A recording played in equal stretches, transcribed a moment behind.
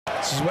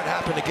This is what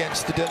happened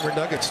against the Denver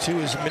Nuggets, too,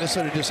 is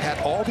Minnesota just had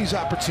all these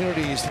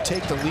opportunities to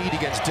take the lead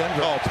against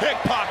Denver. Oh,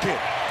 pickpocket.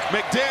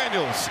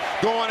 McDaniels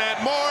going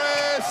at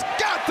Morris.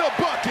 Got the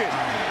bucket.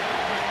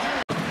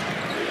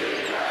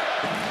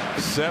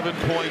 7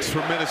 points for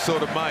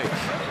Minnesota Mike.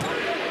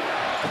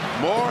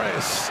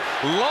 Morris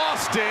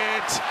lost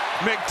it.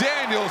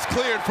 McDaniels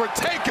cleared for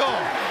takeoff.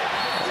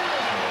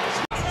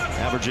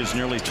 Averages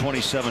nearly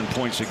 27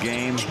 points a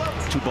game.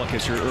 2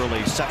 buckets here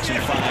early. Sexton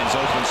finds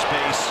open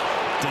space.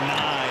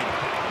 Denied.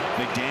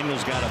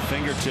 McDaniels got a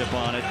fingertip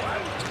on it.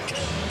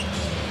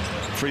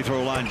 Free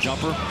throw line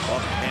jumper.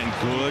 Up and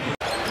good.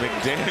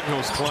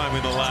 McDaniels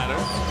climbing the ladder.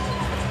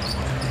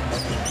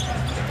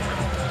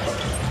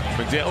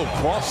 McDaniels,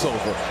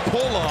 crossover.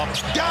 Pull up.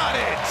 Got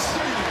it.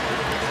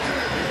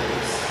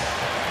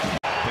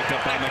 Picked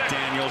up by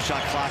McDaniels.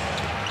 Shot clock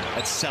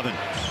at 7.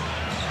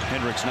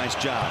 Hendricks, nice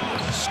job.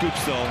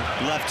 Scoops, though,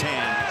 left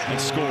hand and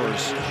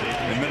scores.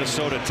 And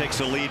Minnesota takes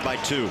the lead by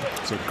 2.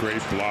 It's a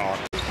great block.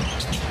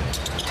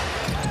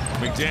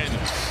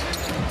 McDaniels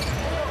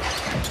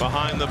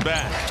behind the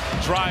back,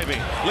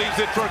 driving, leaves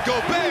it for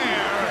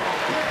Gobert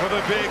for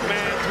the big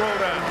man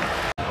throwdown.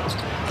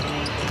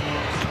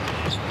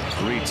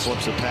 Reed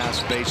slips a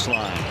pass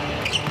baseline.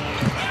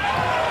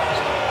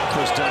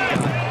 Chris Dunn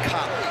got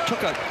caught.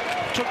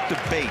 Took the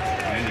bait.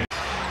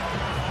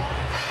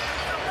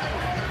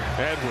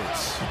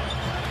 Edwards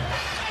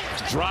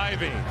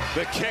driving,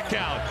 the kick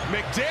out.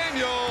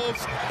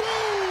 McDaniels,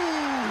 boom!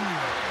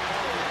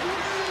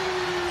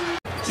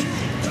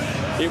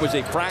 It was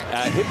a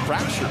hip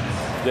fracture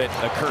that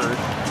occurred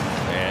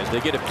as they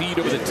get a feed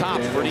over the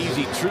top for an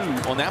easy true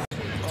on that.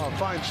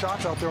 Fine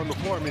shots out there on the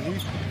floor. I mean, he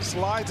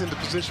slides into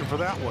position for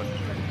that one.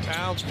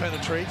 Towns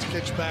penetrates,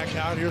 kicks back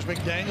out. Here's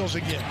McDaniels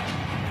again.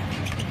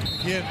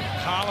 Again,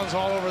 Collins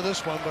all over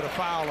this one, but a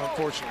foul,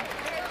 unfortunately.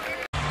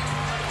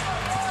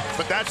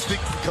 But that's the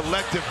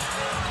collective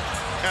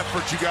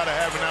effort you got to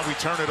have, and now we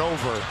turn it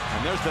over.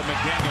 And there's the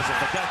McDaniels,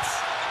 but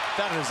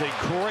that is a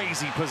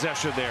crazy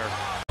possession there.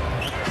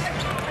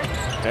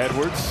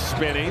 Edwards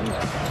spinning,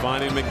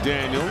 finding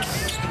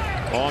McDaniels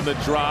on the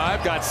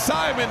drive. Got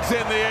Simons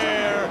in the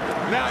air.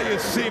 Now you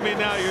see me,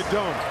 now you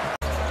don't.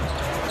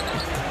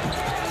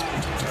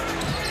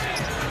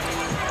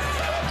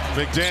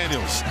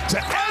 McDaniels to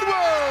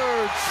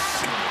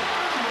Edwards!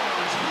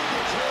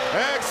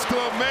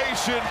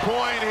 Exclamation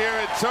point here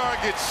at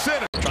target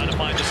center. Trying to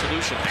find the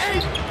solution.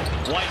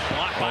 White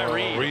blocked by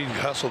Reed. Reed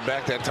hustled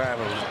back that time.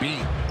 It was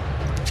beat.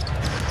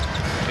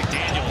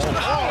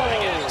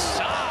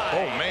 McDaniels.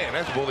 Oh, man,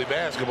 that's bully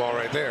basketball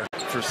right there.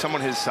 For someone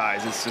his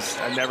size, it's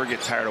just, I never get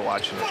tired of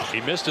watching it.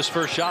 He missed his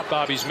first shot,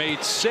 Bob. He's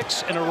made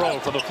 6 in a row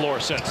from the floor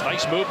since.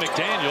 Nice move,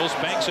 McDaniels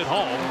banks it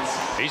home.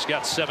 He's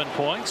got 7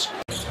 points.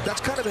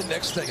 That's kind of the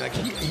next thing. Like,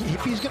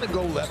 if he's going to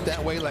go left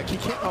that way, like, he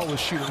can't always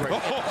shoot it right.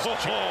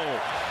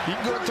 He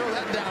can go and throw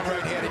that down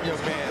right-handed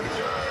young man.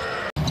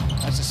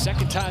 That's the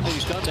second time that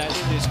he's done that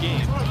in this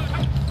game.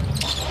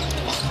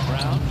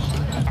 Brown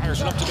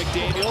fires it up to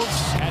McDaniels.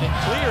 Had it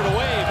cleared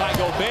away by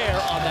Gobert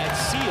on that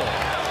seal.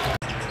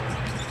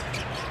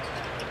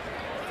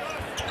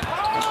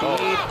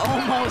 He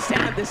almost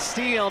had the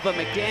steal, but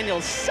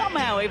McDaniels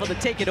somehow able to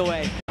take it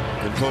away.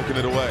 And poking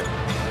it away.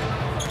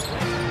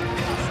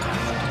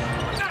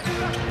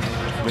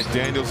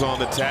 McDaniels on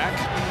the tack.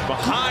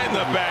 Behind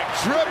the back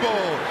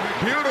dribble.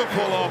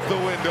 Beautiful off the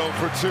window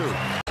for 2.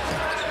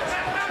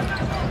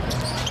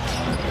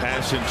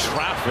 Pass in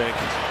traffic.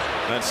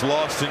 That's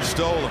lost and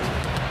stolen.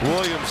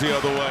 Williams the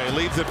other way.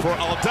 Leaves it for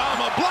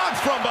Aldama. Blocked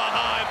from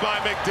behind by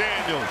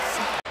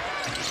McDaniels.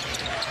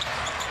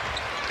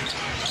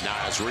 Now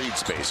it's Reed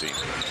spacing.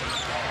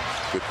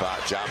 Good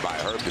job by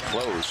Herb to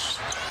close.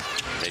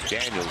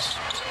 McDaniels.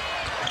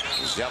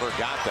 Zeller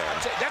got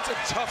that. That's a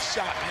tough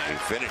shot, man. He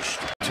finished.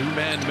 2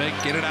 men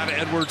get it out of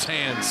Edwards'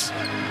 hands.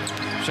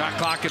 Shot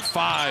clock at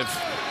 5.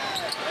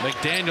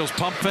 McDaniels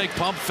pump fake,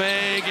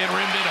 and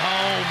rimmed it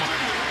home.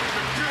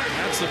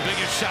 That's the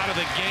biggest shot of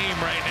the game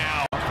right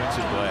now.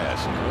 Offensive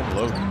glass.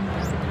 Unloading.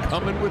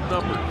 Coming with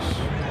numbers.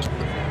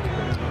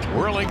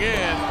 Whirling in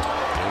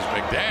is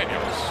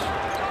McDaniels.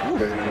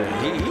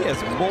 He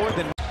has more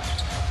than...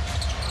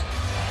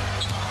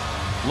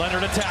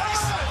 Leonard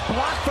attacks.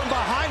 Blocked from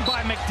behind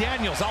by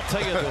McDaniels. I'll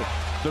tell you,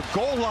 the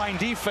goal line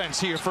defense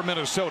here for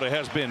Minnesota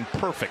has been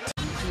perfect.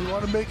 You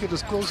want to make it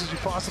as close as you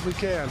possibly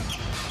can.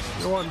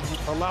 You don't want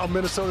to allow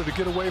Minnesota to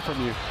get away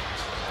from you.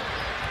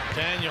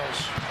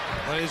 Daniels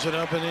lays it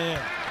up and in.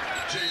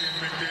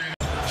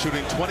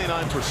 Shooting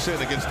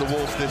 29% against the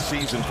Wolves this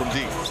season from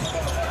deep.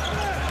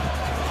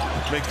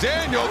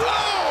 McDaniels,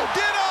 oh,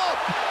 get up!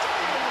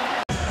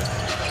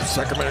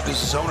 Sacramento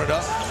just zone it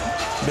up,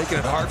 making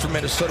it hard for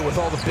Minnesota with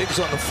all the bigs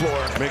on the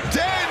floor.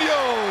 McDaniels!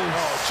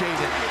 Oh,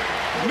 Jaden.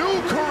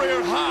 New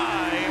career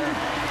high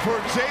for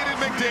Jaden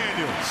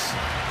McDaniels.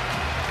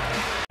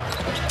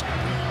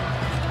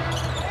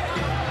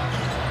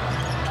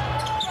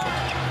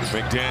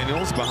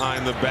 McDaniels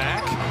behind the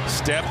back.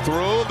 Step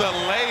through. The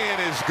lay-in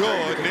is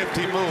good.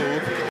 Nifty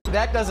move.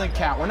 That doesn't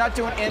count. We're not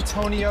doing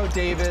Antonio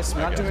Davis.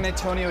 We're not doing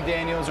Antonio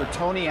Daniels or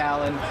Tony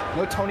Allen.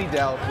 No Tony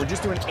Dell. We're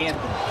just doing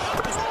Anthony.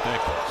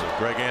 Thank you. So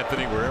Greg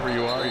Anthony, wherever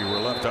you are, you were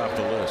left off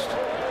the list.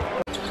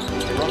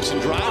 Runs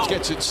and drives,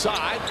 gets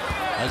inside,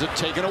 has it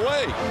taken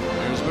away.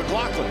 Here's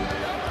McLaughlin.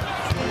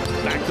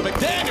 Back to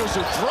McDaniels,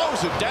 who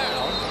throws it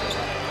down.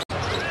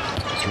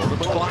 Jordan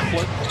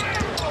McLaughlin.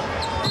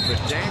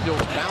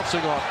 McDaniels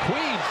bouncing off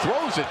Queen,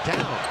 throws it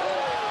down.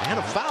 And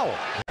a foul.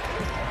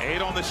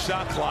 8 on the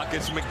shot clock.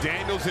 It's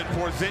McDaniels and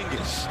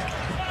Porzingis.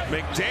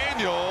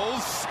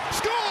 McDaniels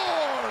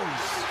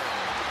scores!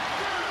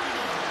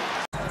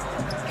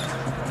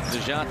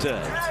 DeJounte.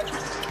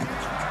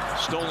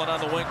 Stolen on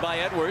the wing by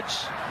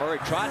Edwards. Murray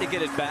tried to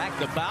get it back.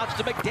 The bounce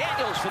to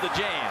McDaniels for the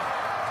jam.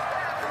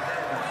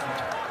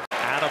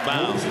 Out of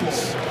bounds.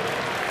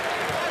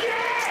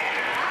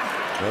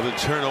 Another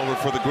turnover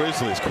for the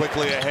Grizzlies.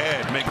 Quickly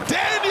ahead.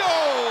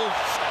 McDaniels!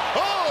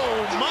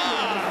 Oh, my!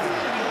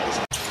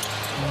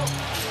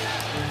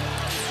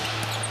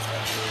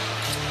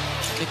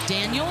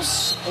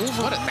 McDaniels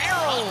over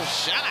Merrill.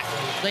 Shot.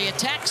 They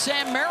attack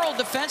Sam Merrill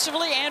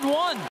defensively and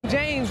won.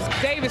 James,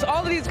 Davis,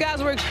 all of these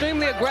guys were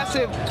extremely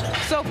aggressive.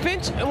 So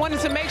Finch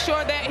wanted to make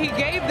sure that he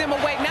gave them a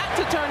way not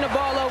to turn the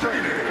ball over.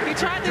 He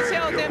tried to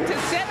tell them to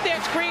set their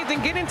screens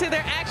and get into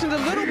their actions a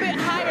little bit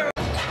higher.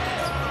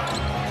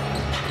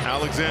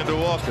 Alexander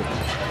Walker.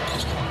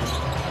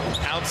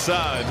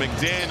 Outside,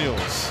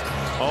 McDaniels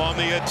on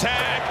the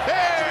attack,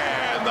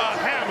 and the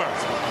hammer.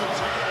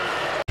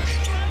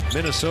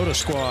 Minnesota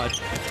squad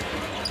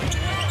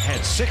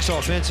had 6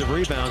 offensive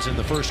rebounds in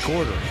the first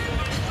quarter.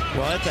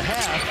 Well, at the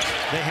half,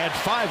 they had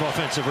 5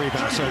 offensive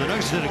rebounds, so the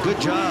Nuggets did a good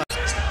job.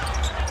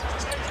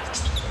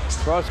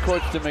 Cross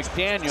court to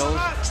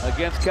McDaniels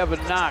against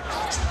Kevin Knox.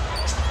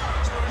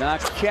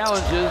 Knox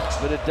challenges,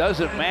 but it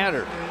doesn't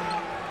matter.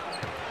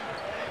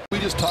 We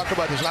just talked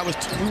about this,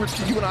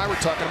 and you and I were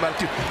talking about it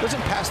too.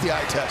 Doesn't pass the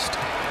eye test.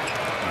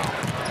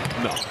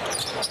 No.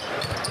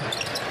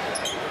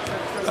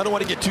 I don't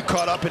want to get too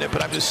caught up in it,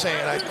 but I'm just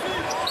saying,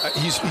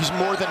 he's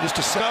more than just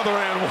a another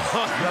and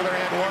one. Another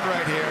and one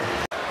right here.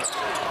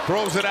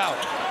 Throws it out.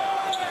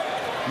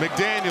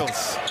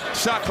 McDaniels.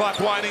 Shot clock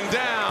winding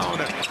down.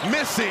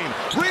 Missing.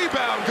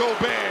 Rebound,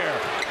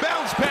 Gobert.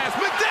 Bounce pass.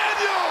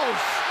 McDaniels!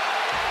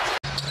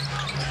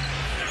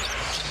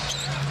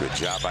 Good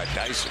job by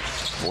Dyson.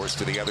 Forced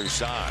to the other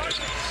side.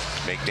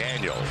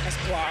 McDaniel. That's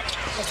blocked.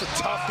 That's a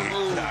tough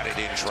move. Got it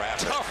in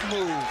traffic. Tough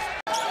move.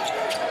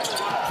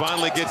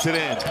 Finally gets it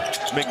in.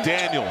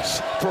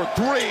 McDaniels for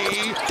 3.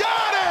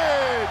 Got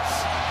it!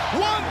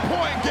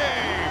 1-point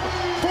game.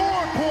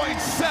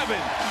 4.7.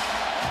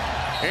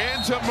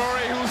 Into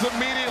Murray, who's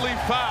immediately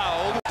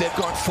fouled. They've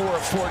gone 4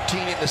 of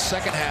 14 in the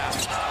second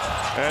half.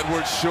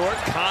 Edwards short.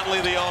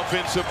 Conley the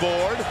offensive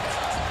board.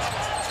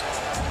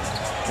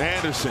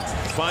 Anderson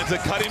finds a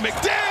cutting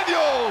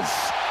McDaniels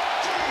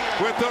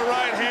with the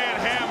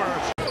right-hand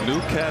hammer.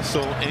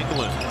 Newcastle,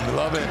 England.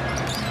 Love it.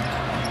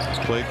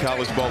 Played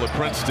college ball at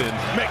Princeton.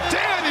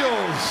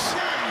 McDaniels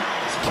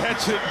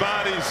catching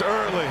bodies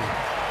early.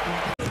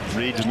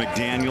 Reed to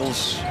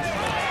McDaniels.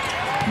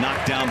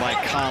 Knocked down by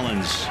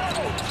Collins.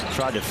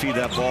 Tried to feed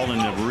that ball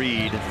into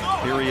Reed.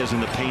 Here he is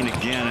in the paint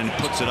again and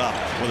puts it up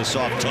with a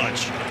soft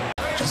touch.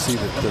 See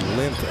the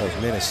length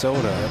of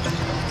Minnesota.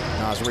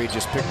 Naz Reid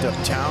just picked up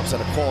Towns.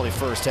 Had a quality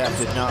first half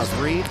to Naz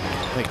Reid.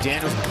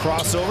 McDaniels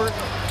crossover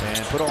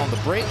and put on the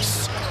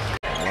brakes.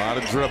 A lot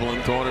of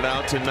dribbling, throwing it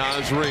out to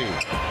Naz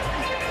Reid.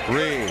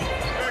 Reid,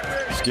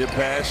 skip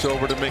pass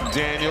over to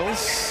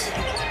McDaniels.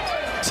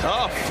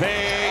 Tough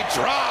fade,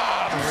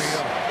 drops.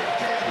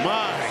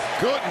 My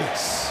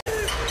goodness.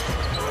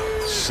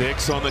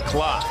 6 on the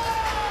clock.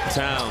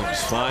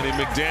 Towns finding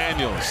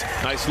McDaniels.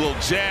 Nice little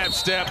jab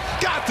step.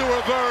 Got the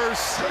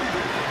reverse.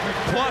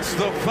 Plus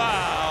the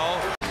foul.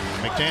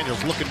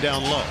 McDaniels looking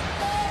down low.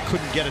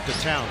 Couldn't get it to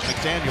Towns.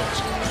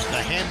 McDaniels,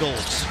 the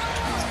handles.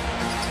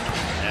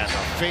 And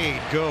the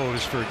fade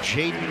goes for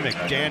Jaden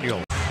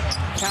McDaniels.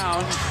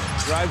 Towns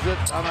drives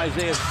it on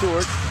Isaiah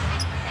Stewart.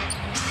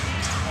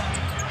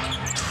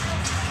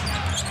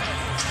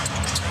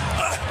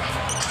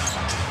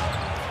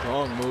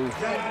 Strong move.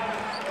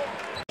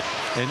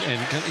 And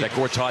that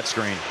Gortat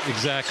screen.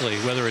 Exactly,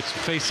 whether it's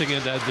facing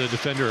it at the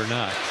defender or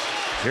not.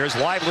 Here's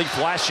Lively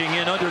flashing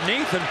in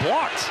underneath and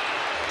blocked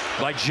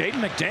by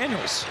Jaden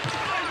McDaniels.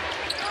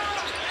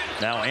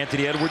 Now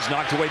Anthony Edwards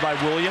knocked away by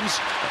Williams.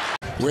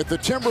 With the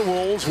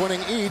Timberwolves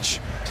winning each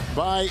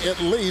by at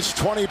least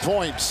 20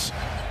 points.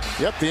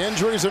 Yep, the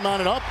injuries are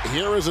mounted up.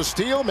 Here is a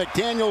steal.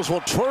 McDaniels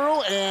will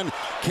twirl and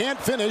can't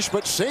finish,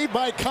 but saved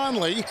by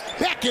Conley.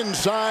 Back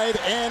inside,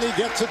 and he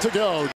gets it to go.